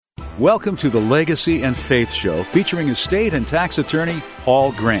Welcome to the Legacy and Faith Show, featuring estate and tax attorney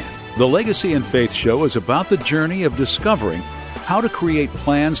Paul Grant. The Legacy and Faith Show is about the journey of discovering how to create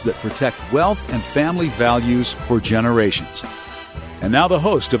plans that protect wealth and family values for generations. And now the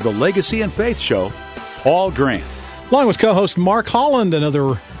host of the Legacy and Faith Show, Paul Grant. Along with co-host Mark Holland,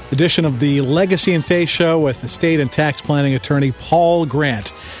 another edition of the Legacy and Faith Show with estate and tax planning attorney Paul Grant.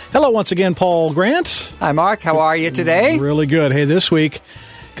 Hello once again, Paul Grant. Hi, Mark. How are you today? Really good. Hey, this week,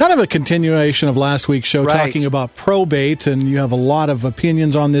 kind of a continuation of last week's show, talking about probate, and you have a lot of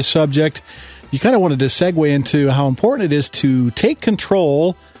opinions on this subject. You kind of wanted to segue into how important it is to take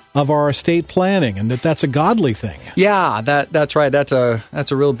control of our estate planning, and that's a godly thing. Yeah, that's right. That's a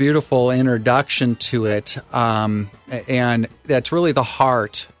real beautiful introduction to it, and that's really the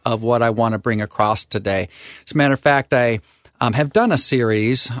heart of what I want to bring across today. As a matter of fact, I have done a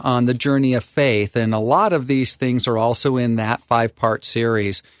series on the journey of faith, and a lot of these things are also in that 5-part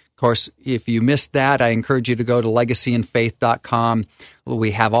series. Of course, if you missed that, I encourage you to go to legacyandfaith.com.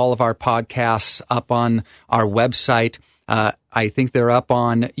 We have all of our podcasts up on our website. I think they're up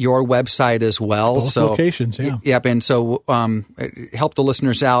on your website as well. Both locations, yeah. Yep, and so help the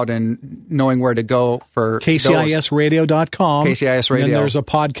listeners out in knowing where to go for KCISradio.com. KCIS Radio. And then there's a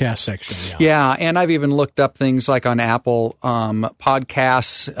podcast section. Yeah, and I've even looked up things like on Apple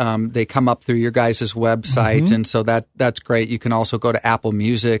podcasts. They come up through your guys' website, and so that's great. You can also go to Apple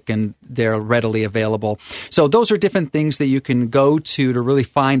Music, and they're readily available. So those are different things that you can go to really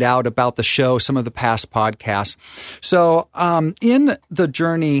find out about the show, some of the past podcasts. So in the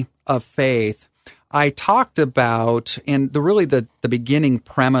journey of faith, I talked about, and the beginning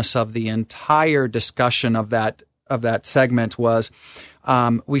premise of the entire discussion of that segment was,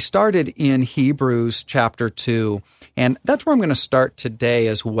 we started in Hebrews chapter 2, and that's where I'm going to start today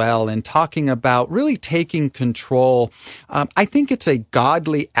as well, in talking about really taking control. I think it's a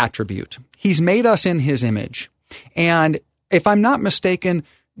godly attribute. He's made us in His image, and if I'm not mistaken,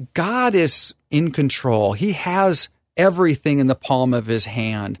 God is in control. He has everything in the palm of His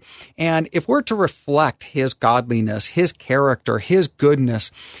hand. And if we're to reflect His godliness, His character, His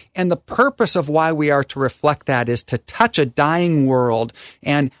goodness, and the purpose of why we are to reflect that is to touch a dying world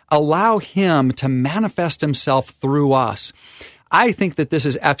and allow Him to manifest Himself through us, I think that this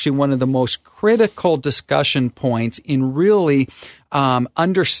is actually one of the most critical discussion points in really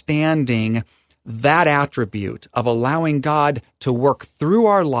understanding that attribute of allowing God to work through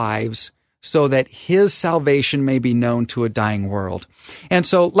our lives so that His salvation may be known to a dying world. And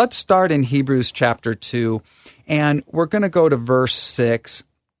so let's start in Hebrews chapter 2, and we're going to go to verse 6.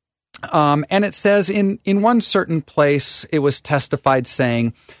 And it says, in one certain place it was testified,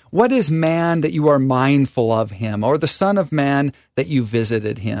 saying, "What is man that you are mindful of him, or the son of man that you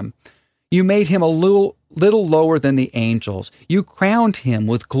visited him? You made him a little lower than the angels. You crowned him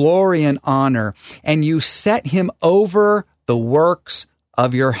with glory and honor, and you set him over the works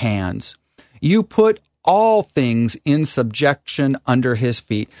of your hands. You put all things in subjection under His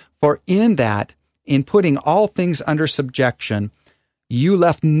feet. For in putting all things under subjection, you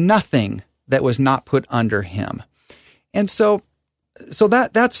left nothing that was not put under Him." And so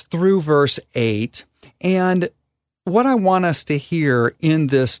that's through verse 8. And what I want us to hear in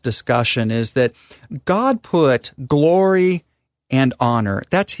this discussion is that God put glory and honor.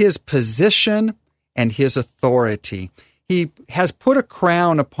 That's His position and His authority. He has put a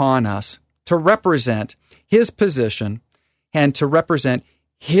crown upon us to represent His position and to represent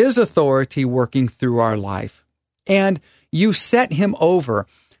His authority working through our life. And you set Him over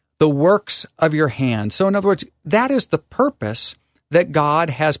the works of your hands. So in other words, that is the purpose that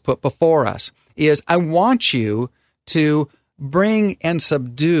God has put before us, is I want you to bring and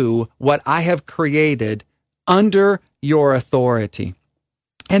subdue what I have created under your authority.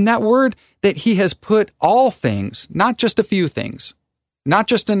 And that word that He has put all things, not just a few things, not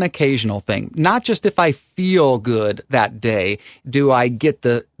just an occasional thing, not just if I feel good that day do I get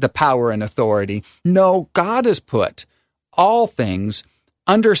the power and authority. No, God has put all things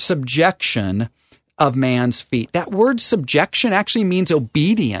under subjection of man's feet. That word subjection actually means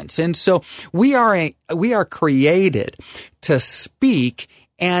obedience. And so we are created to speak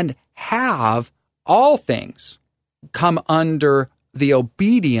and have all things come under the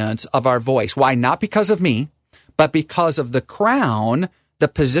obedience of our voice. Why? Not because of me, but because of the crown, the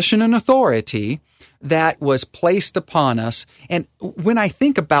position and authority that was placed upon us. And when I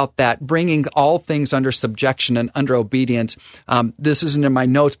think about that, bringing all things under subjection and under obedience, this isn't in my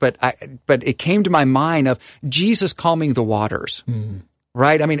notes, but it came to my mind of Jesus calming the waters,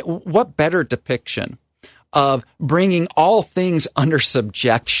 right? I mean, what better depiction of bringing all things under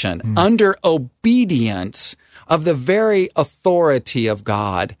subjection, under obedience of the very authority of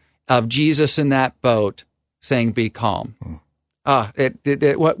God of Jesus in that boat saying, "Be calm."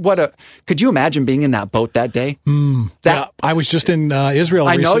 Could you imagine being in that boat that day? I was just in Israel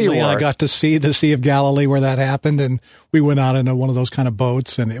recently. I know you were. I got to see the Sea of Galilee where that happened, and we went out into one of those kind of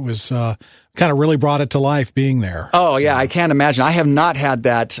boats, and it was kind of really brought it to life being there. Oh yeah, I can't imagine. I have not had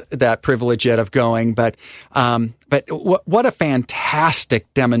that privilege yet of going, but what a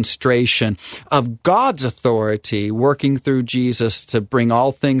fantastic demonstration of God's authority working through Jesus to bring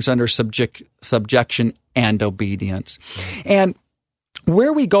all things under subjection and obedience. And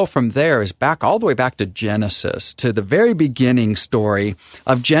where we go from there is all the way back to Genesis, to the very beginning story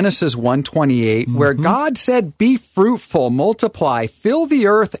of Genesis 1:28, where God said, "Be fruitful, multiply, fill the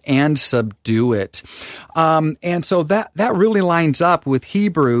earth, and subdue it." And so that really lines up with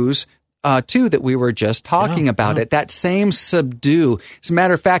Hebrews 2 that we were just talking about. It. That same subdue. As a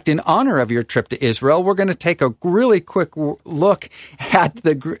matter of fact, in honor of your trip to Israel, we're going to take a really quick look at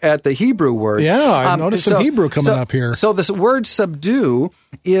the Hebrew word. Yeah, I noticed some Hebrew coming up here. So this word subdue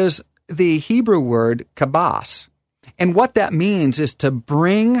is the Hebrew word kabas. And what that means is to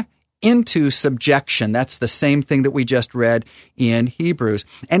bring into subjection. That's the same thing that we just read in Hebrews.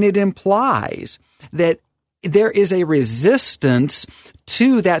 And it implies that there is a resistance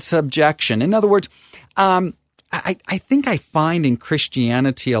to that subjection. In other words, I think I find in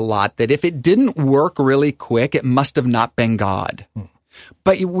Christianity a lot that if it didn't work really quick, it must have not been God.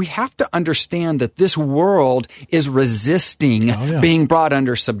 But we have to understand that this world is resisting being brought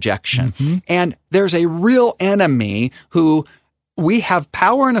under subjection. And there's a real enemy who we have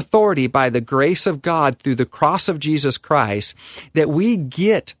power and authority by the grace of God through the cross of Jesus Christ that we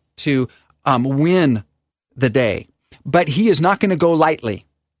get to win the day. But he is not going to go lightly.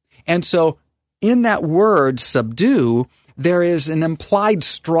 And so in that word, subdue, there is an implied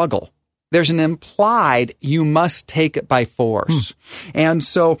struggle. There's an implied, you must take it by force. And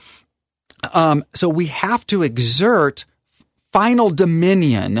so we have to exert final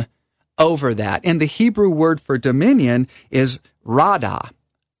dominion over that. And the Hebrew word for dominion is rada.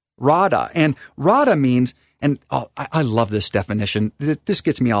 Rada. And rada means, and I love this definition. This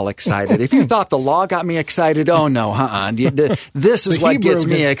gets me all excited. If you thought the law got me excited, oh no, this is what gets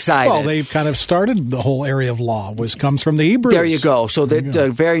me excited. Well, they kind of started the whole area of law, comes from the Hebrews. There you go. So that's a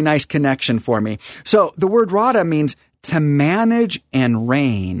very nice connection for me. So the word rada means to manage and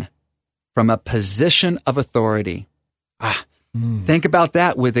reign from a position of authority. Think about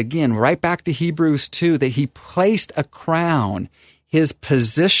that with, again, right back to Hebrews 2, that he placed a crown, his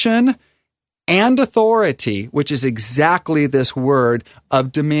position and authority, which is exactly this word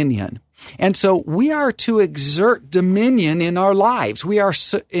of dominion. And so we are to exert dominion in our lives. We are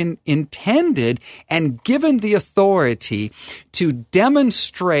intended and given the authority to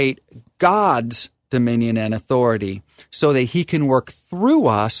demonstrate God's dominion and authority so that he can work through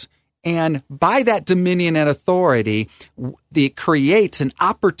us. And by that dominion and authority, it creates an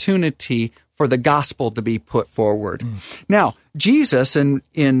opportunity for the gospel to be put forward. Now, Jesus in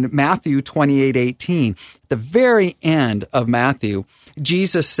Matthew 28:18, the very end of Matthew,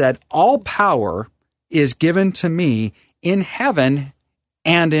 Jesus said, "All power is given to me in heaven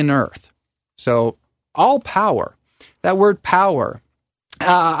and in earth." So, all power. That word power,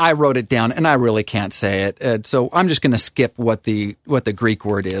 I wrote it down, and I really can't say it. So I'm just going to skip what the Greek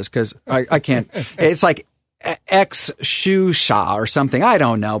word is, because I can't. It's like exousia or something. I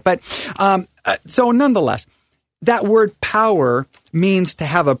don't know. But so nonetheless, that word power means to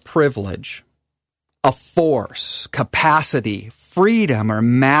have a privilege, a force, capacity, freedom, or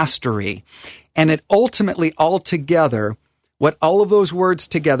mastery. And it ultimately, altogether, what all of those words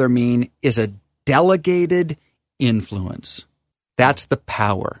together mean is a delegated influence. That's the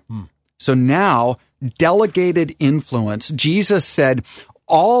power. So now, delegated influence. Jesus said,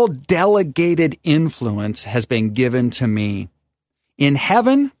 all delegated influence has been given to me in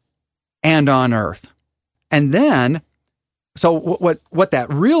heaven and on earth. And then, so what that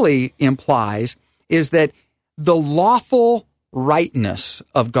really implies is that the lawful rightness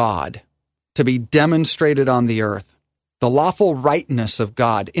of God to be demonstrated on the earth, the lawful rightness of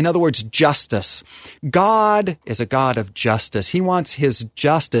God. In other words, justice. God is a God of justice. He wants his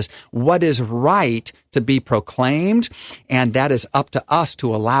justice, what is right, to be proclaimed, and that is up to us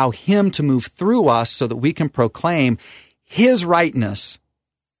to allow him to move through us so that we can proclaim his rightness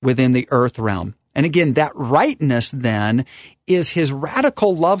within the earth realm. And again, that rightness then is his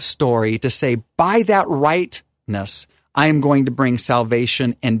radical love story to say, by that rightness, I am going to bring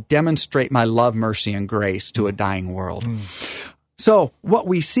salvation and demonstrate my love, mercy, and grace to a dying world. So what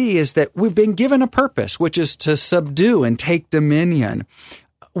we see is that we've been given a purpose, which is to subdue and take dominion.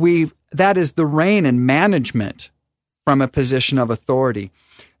 That is the reign and management from a position of authority.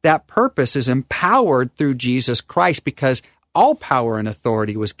 that purpose is empowered through Jesus Christ because all power and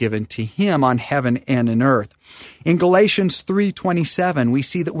authority was given to him on heaven and in earth. In Galatians 3:27, we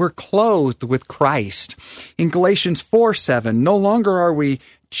see that we're clothed with Christ. In Galatians 4:7, no longer are we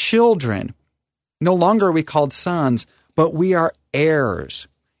children, no longer are we called sons, but we are heirs.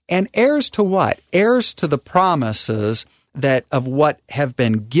 And heirs to what? Heirs to the promises that of what have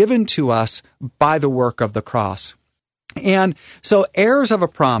been given to us by the work of the cross. And so heirs of a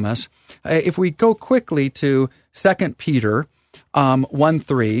promise, if we go quickly to 2 Peter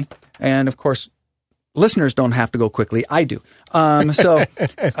 1:3, and of course, listeners don't have to go quickly, I do. So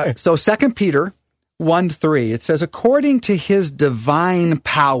 2 Peter 1:3, it says, according to his divine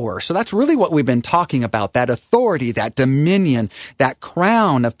power. So that's really what we've been talking about, that authority, that dominion, that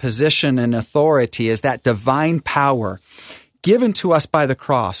crown of position and authority is that divine power given to us by the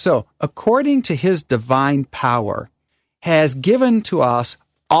cross. So according to his divine power has given to us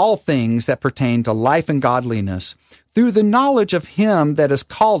all things that pertain to life and godliness through the knowledge of him that has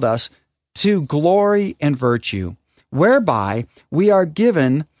called us to glory and virtue, whereby we are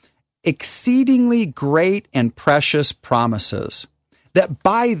given exceedingly great and precious promises, that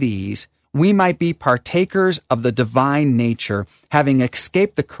by these we might be partakers of the divine nature, having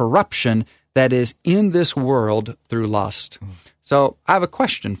escaped the corruption that is in this world through lust. So I have a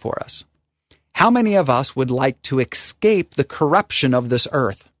question for us. How many of us would like to escape the corruption of this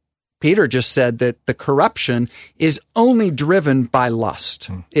earth? Peter just said that the corruption is only driven by lust.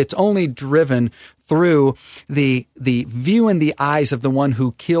 It's only driven through the view in the eyes of the one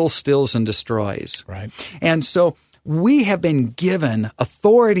who kills, steals, and destroys. Right. And so we have been given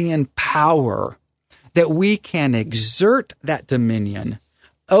authority and power that we can exert that dominion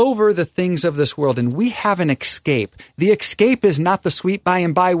over the things of this world, and we have an escape. The escape is not the sweet by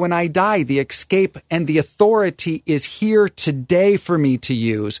and by when I die. The escape and the authority is here today for me to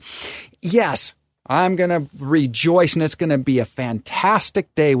use. Yes, I'm going to rejoice, and it's going to be a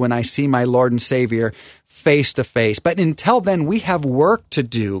fantastic day when I see my Lord and Savior face to face. But until then, we have work to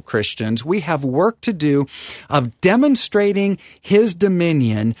do, Christians. We have work to do of demonstrating his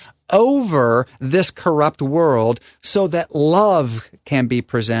dominion over this corrupt world so that love can be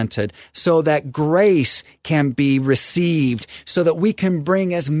presented, so that grace can be received, so that we can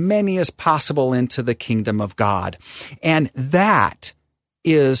bring as many as possible into the kingdom of God. And that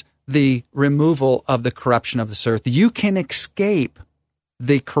is the removal of the corruption of this earth. You can escape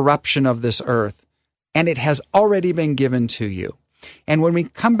the corruption of this earth, and it has already been given to you. And when we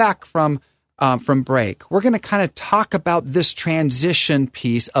come back from break, we're going to kind of talk about this transition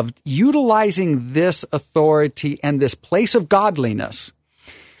piece of utilizing this authority and this place of godliness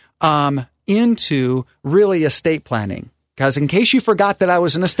into really estate planning. Because in case you forgot that I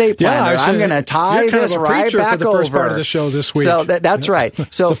was an estate planner, I'm going to tie this right back for the over. First part of the show this week. So that's right.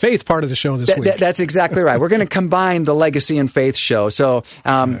 So the faith part of the show this week. That's exactly right. We're going to combine the legacy and faith show. So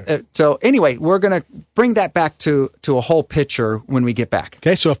so anyway, we're going to bring that back to a whole picture when we get back.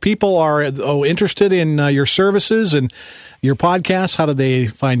 Okay. So if people are interested in your services and your podcast, how do they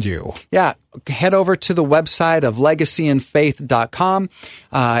find you? Yeah. Head over to the website of legacyandfaith.com.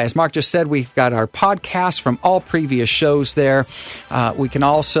 As Mark just said, we've got our podcast from all previous shows there. We can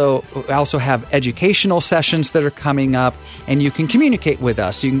also have educational sessions that are coming up, and you can communicate with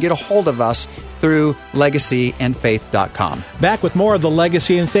us. You can get a hold of us through legacyandfaith.com. Back with more of the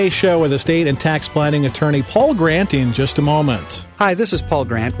Legacy and Faith Show with estate and tax planning attorney Paul Grant in just a moment. Hi, this is Paul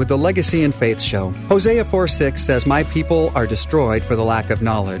Grant with the Legacy and Faith Show. Hosea 4:6 says, "My people are destroyed for the lack of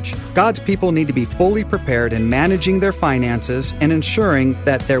knowledge." God's people need to be fully prepared in managing their finances and ensuring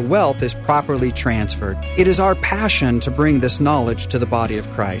that their wealth is properly transferred. It is our passion to bring this knowledge to the body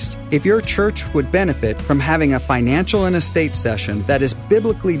of Christ. If your church would benefit from having a financial and estate session that is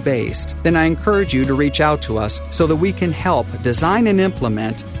biblically based, then I encourage you to reach out to us so that we can help design and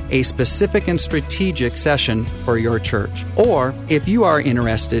implement a specific and strategic session for your church. Or, if you are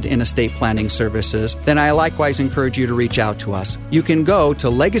interested in estate planning services, then I likewise encourage you to reach out to us. You can go to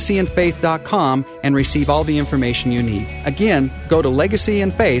legacyandfaith.com and receive all the information you need. Again, go to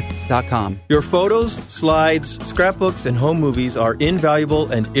legacyandfaith.com. Your photos, slides, scrapbooks, and home movies are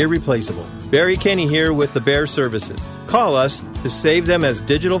invaluable and irreplaceable. Barry Kenny here with the Bear Services. Call us to save them as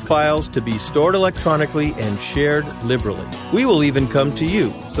digital files to be stored electronically and shared liberally. We will even come to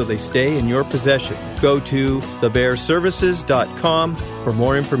you so they stay in your possession. Go to thebearservices.com for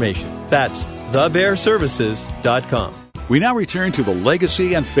more information. That's thebearservices.com. We now return to the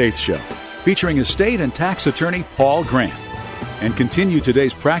Legacy and Faith Show, featuring estate and tax attorney Paul Grant, and continue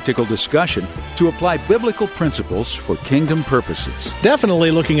today's practical discussion to apply biblical principles for kingdom purposes.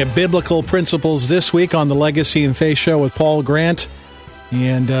 Definitely looking at biblical principles this week on the Legacy and Faith Show with Paul Grant.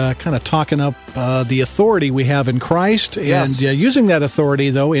 and kind of talking up the authority we have in Christ, Yes. and using that authority,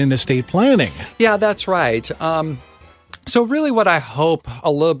 though, in estate planning. Yeah, that's right. So really what I hope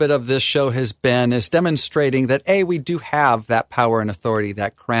a little bit of this show has been is demonstrating that, A, we do have that power and authority,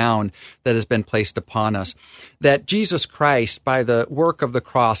 that crown that has been placed upon us, that Jesus Christ, by the work of the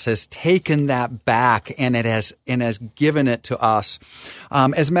cross, has taken that back and has given it to us.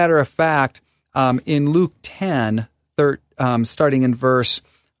 As a matter of fact, in Luke 10, starting in verse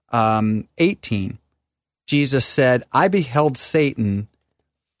 18, Jesus said, "I beheld Satan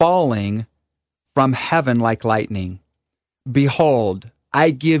falling from heaven like lightning. Behold, I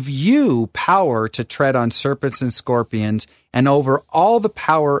give you power to tread on serpents and scorpions and over all the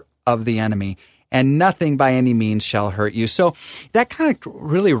power of the enemy, and nothing by any means shall hurt you." So that kind of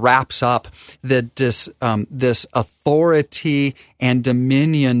really wraps up this authority and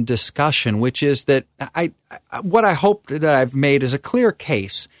dominion discussion, which is that what I hope that I've made is a clear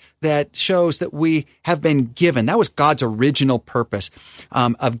case that shows that we have been given. That was God's original purpose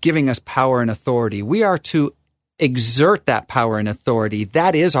of giving us power and authority. We are to exert that power and authority.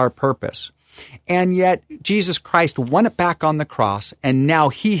 That is our purpose. And yet Jesus Christ won it back on the cross, and now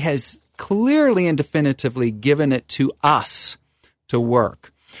he has clearly and definitively given it to us to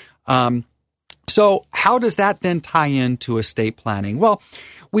work. So how does that then tie into estate planning? Well,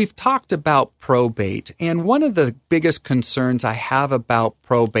 we've talked about probate, and one of the biggest concerns I have about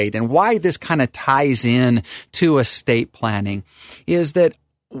probate and why this kind of ties in to estate planning is that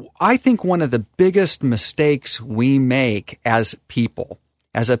I think one of the biggest mistakes we make as people,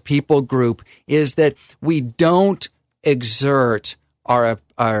 as a people group, is that we don't exert our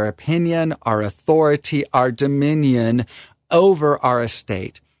opinion, our authority, our dominion over our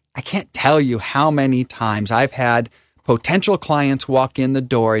estate. I can't tell you how many times I've had potential clients walk in the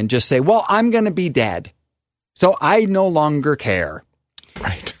door and just say, "Well, I'm going to be dead, so I no longer care."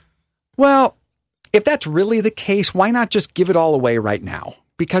 Right. Well, if that's really the case, why not just give it all away right now?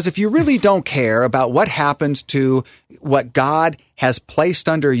 Because if you really don't care about what happens to what God has placed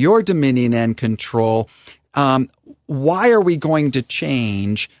under your dominion and control, why are we going to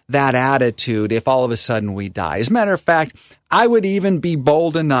change that attitude if all of a sudden we die? As a matter of fact, I would even be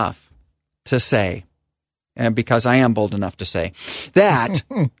bold enough to say, and because I am bold enough to say, that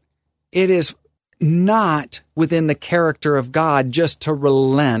it is not within the character of God just to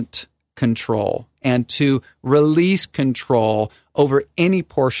relent control and to release control over any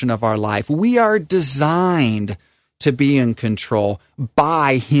portion of our life. We are designed to be in control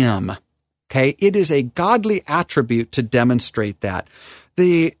by Him. Okay, it is a godly attribute to demonstrate that.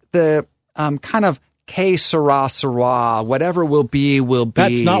 The kind of que sera, sera, whatever will be, will be.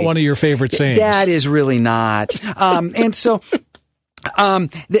 That's not one of your favorite sayings. That is really not. And so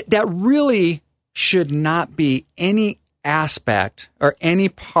that really should not be any aspect or any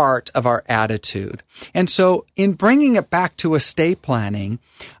part of our attitude. And so in bringing it back to estate planning,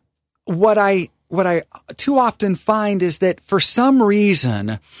 what I too often find is that for some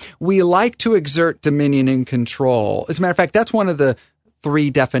reason we like to exert dominion and control. As a matter of fact, that's one of the 3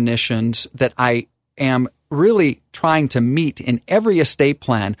 definitions that I am really trying to meet in every estate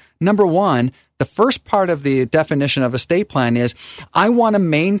plan. Number 1, the first part of the definition of estate plan is I want to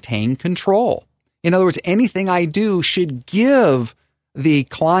maintain control. In other words, anything I do should give the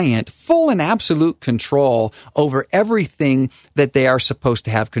client full and absolute control over everything that they are supposed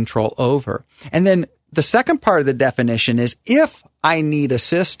to have control over. And then the second part of the definition is if I need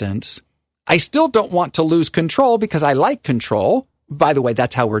assistance, I still don't want to lose control because I like control. By the way,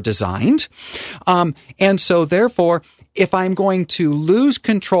 that's how we're designed. And so therefore, if I'm going to lose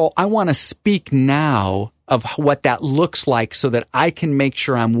control, I want to speak now of what that looks like so that I can make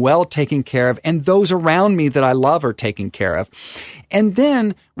sure I'm well taken care of and those around me that I love are taken care of. And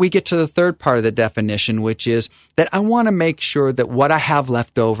then we get to the third part of the definition, which is that I want to make sure that what I have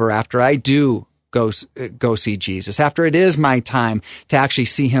left over after I do go see Jesus, after it is my time to actually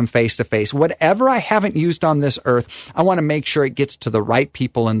see Him face to face, whatever I haven't used on this earth, I want to make sure it gets to the right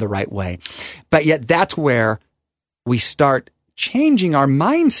people in the right way. But yet that's where we start changing our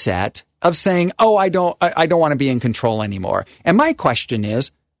mindset of saying, "Oh, I don't want to be in control anymore." And my question is,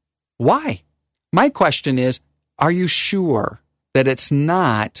 why? My question is, are you sure that it's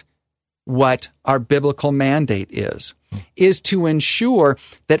not what our biblical mandate is to ensure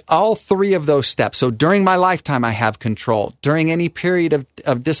that all 3 of those steps, so during my lifetime I have control, during any period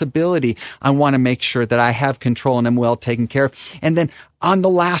of disability, I want to make sure that I have control and I'm well taken care of. And then on the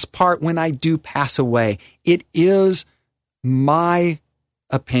last part, when I do pass away, it is my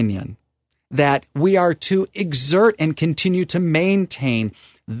opinion that we are to exert and continue to maintain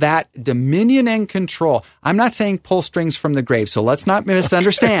that dominion and control. I'm not saying pull strings from the grave, so let's not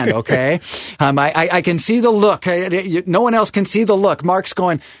misunderstand, okay? I can see the look. No one else can see the look. Mark's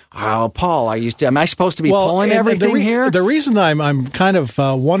going, oh, Paul, am I supposed to be pulling everything here? The reason I'm kind of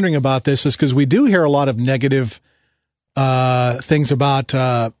wondering about this is because we do hear a lot of negative things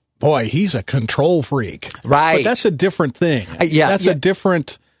about, boy, he's a control freak. Right. But that's a different thing.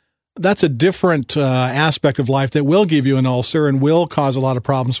 That's a different aspect of life that will give you an ulcer and will cause a lot of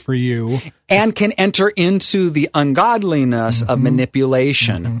problems for you. And can enter into the ungodliness of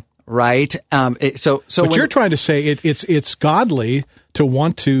manipulation, right? But you're trying to say it's godly to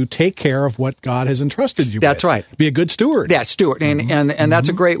want to take care of what God has entrusted you with. That's right. Be a good steward. Yeah, steward. And that's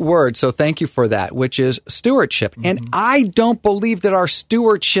a great word, so thank you for that, which is stewardship. And I don't believe that our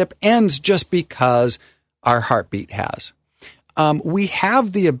stewardship ends just because our heartbeat has. We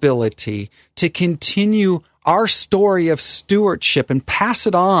have the ability to continue our story of stewardship and pass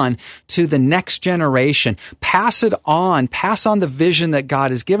it on to the next generation. Pass on the vision that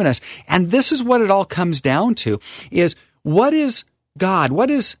God has given us. And this is what it all comes down to, is what is God,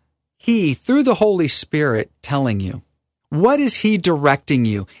 what is He, through the Holy Spirit, telling you? What is He directing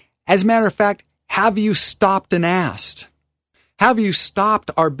you? As a matter of fact, have you stopped and asked? Have you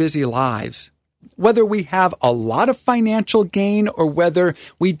stopped our busy lives? Whether we have a lot of financial gain or whether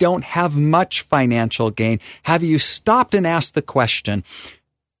we don't have much financial gain, have you stopped and asked the question,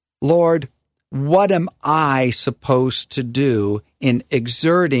 Lord, what am I supposed to do in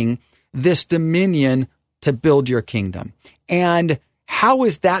exerting this dominion to build your kingdom? And how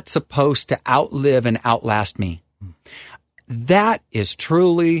is that supposed to outlive and outlast me? That is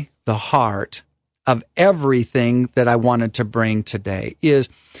truly the heart of everything that I wanted to bring today, is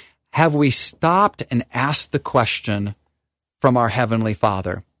have we stopped and asked the question from our Heavenly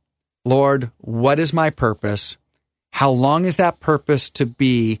Father, Lord, what is my purpose? How long is that purpose to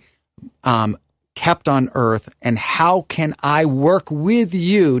be kept on earth? And how can I work with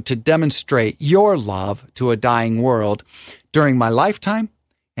you to demonstrate your love to a dying world during my lifetime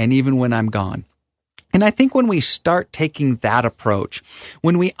and even when I'm gone? And I think when we start taking that approach,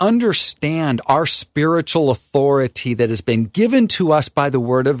 when we understand our spiritual authority that has been given to us by the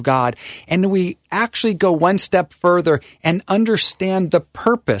Word of God, and we actually go one step further and understand the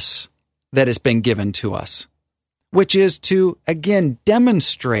purpose that has been given to us, which is to, again,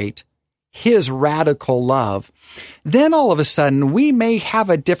 demonstrate His radical love, then all of a sudden we may have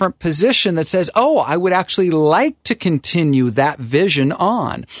a different position that says, oh, I would actually like to continue that vision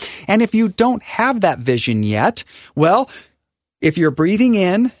on. And if you don't have that vision yet, well, if you're breathing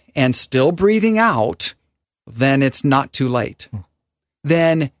in and still breathing out, then it's not too late.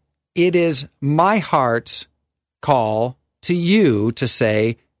 Then it is my heart's call to you to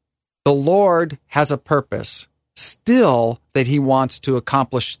say, the Lord has a purpose still that He wants to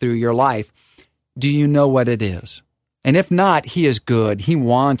accomplish through your life. Do you know what it is? And if not, He is good. He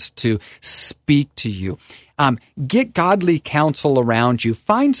wants to speak to you. Get godly counsel around you.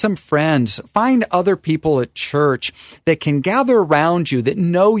 Find some friends. Find other people at church that can gather around you, that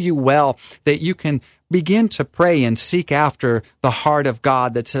know you well, that you can begin to pray and seek after the heart of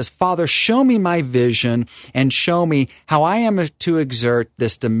God that says, Father, show me my vision and show me how I am to exert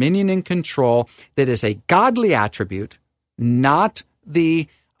this dominion and control that is a godly attribute, not the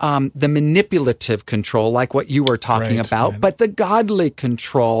manipulative control like what you were talking about, but the godly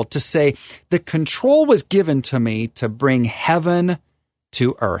control, to say the control was given to me to bring heaven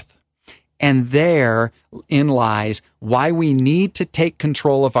to earth. And therein lies why we need to take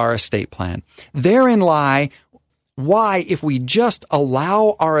control of our estate plan. Therein lie why, if we just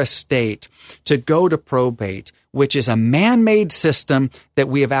allow our estate to go to probate, which is a man-made system that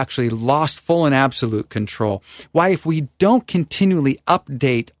we have actually lost full and absolute control, why, if we don't continually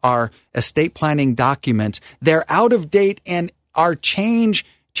update our estate planning documents, they're out of date and our changes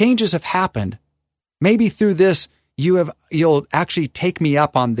have happened. Maybe through this, you'll actually take me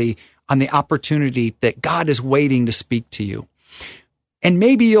up on the opportunity that God is waiting to speak to you. And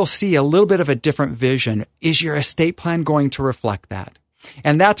maybe you'll see a little bit of a different vision. Is your estate plan going to reflect that?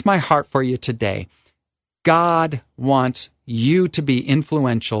 And that's my heart for you today. God wants you to be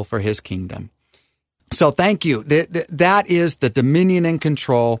influential for His kingdom. So thank you. That is the dominion and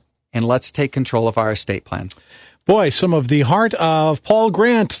control, and let's take control of our estate plan. Boy, some of the heart of Paul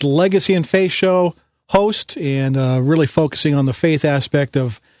Grant, Legacy and Faith Show host, and really focusing on the faith aspect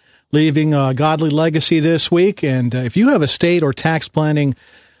of leaving a godly legacy this week. And if you have estate or tax planning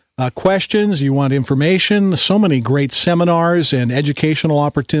questions, you want information, so many great seminars and educational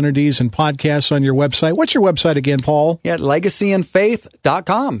opportunities and podcasts on your website. What's your website again, Paul? Yeah,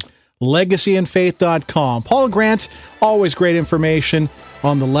 legacyandfaith.com. legacyandfaith.com. Paul Grant, always great information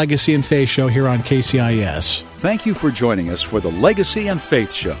on the Legacy and Faith Show here on KCIS. Thank you for joining us for the Legacy and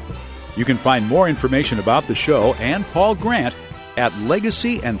Faith Show. You can find more information about the show and Paul Grant at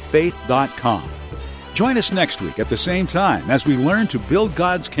legacyandfaith.com. Join us next week at the same time as we learn to build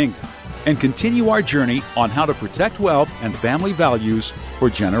God's kingdom and continue our journey on how to protect wealth and family values for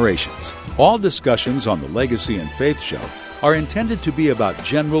generations. All discussions on the Legacy and Faith Show are intended to be about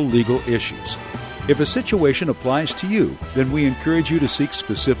general legal issues. If a situation applies to you, then we encourage you to seek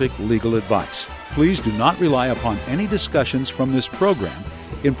specific legal advice. Please do not rely upon any discussions from this program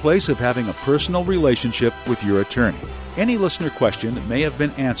in place of having a personal relationship with your attorney. Any listener question that may have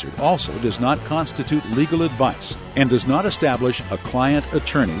been answered also does not constitute legal advice and does not establish a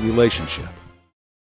client-attorney relationship.